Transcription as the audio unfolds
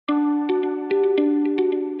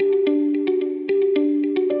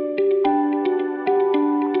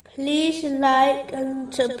like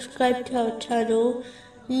and subscribe to our channel.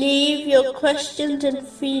 Leave your questions and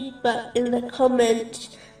feedback in the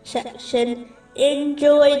comments section.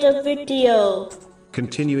 Enjoy the video.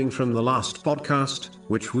 Continuing from the last podcast,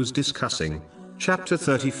 which was discussing chapter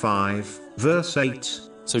 35, verse 8.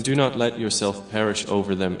 So do not let yourself perish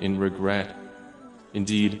over them in regret.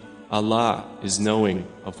 Indeed, Allah is knowing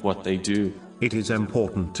of what they do. It is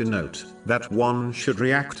important to note that one should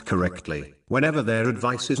react correctly whenever their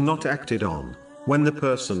advice is not acted on. When the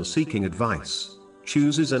person seeking advice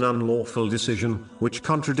chooses an unlawful decision which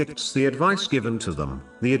contradicts the advice given to them,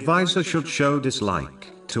 the advisor should show dislike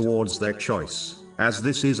towards their choice, as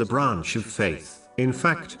this is a branch of faith. In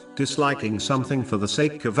fact, disliking something for the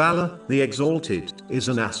sake of Allah, the Exalted, is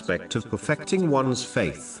an aspect of perfecting one's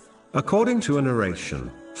faith. According to a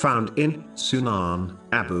narration found in Sunan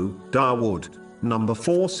Abu Dawood, number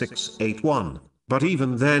 4681, but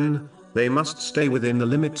even then, they must stay within the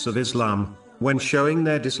limits of Islam when showing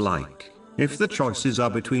their dislike. If the choices are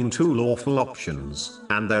between two lawful options,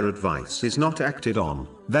 and their advice is not acted on,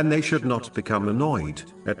 then they should not become annoyed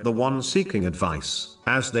at the one seeking advice,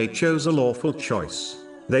 as they chose a lawful choice.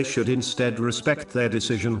 They should instead respect their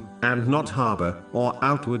decision, and not harbor or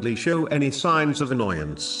outwardly show any signs of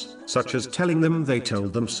annoyance, such as telling them they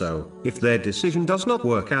told them so. If their decision does not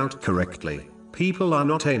work out correctly, people are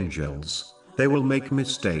not angels. They will make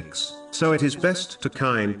mistakes, so it is best to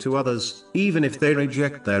kind to others, even if they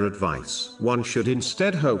reject their advice. One should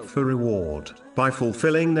instead hope for reward by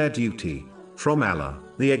fulfilling their duty from Allah,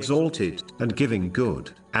 the Exalted, and giving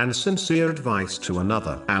good and sincere advice to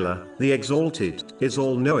another. Allah, the Exalted, is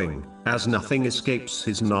all-knowing, as nothing escapes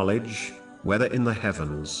His knowledge, whether in the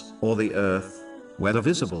heavens or the earth, whether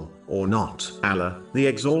visible or not. Allah, the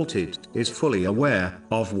Exalted, is fully aware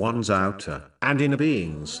of one's outer and inner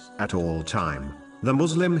beings at all time. The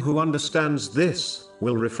Muslim who understands this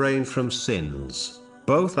will refrain from sins,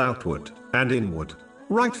 both outward and inward,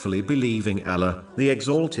 rightfully believing Allah, the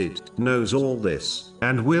Exalted, knows all this,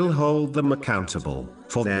 and will hold them accountable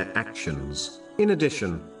for their actions. In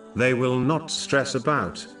addition, they will not stress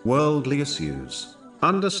about worldly issues,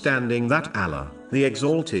 understanding that Allah, the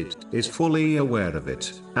Exalted, is fully aware of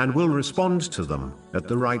it, and will respond to them at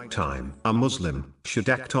the right time. A Muslim should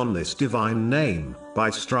act on this divine name by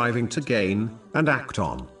striving to gain and act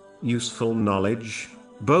on useful knowledge,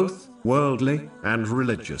 both worldly and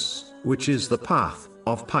religious, which is the path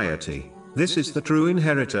of piety. This is the true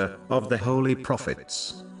inheritor of the holy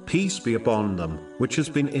prophets, peace be upon them, which has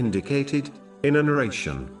been indicated in a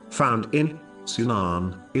narration found in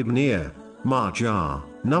Sunan Ibn Majah,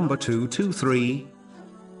 number 223,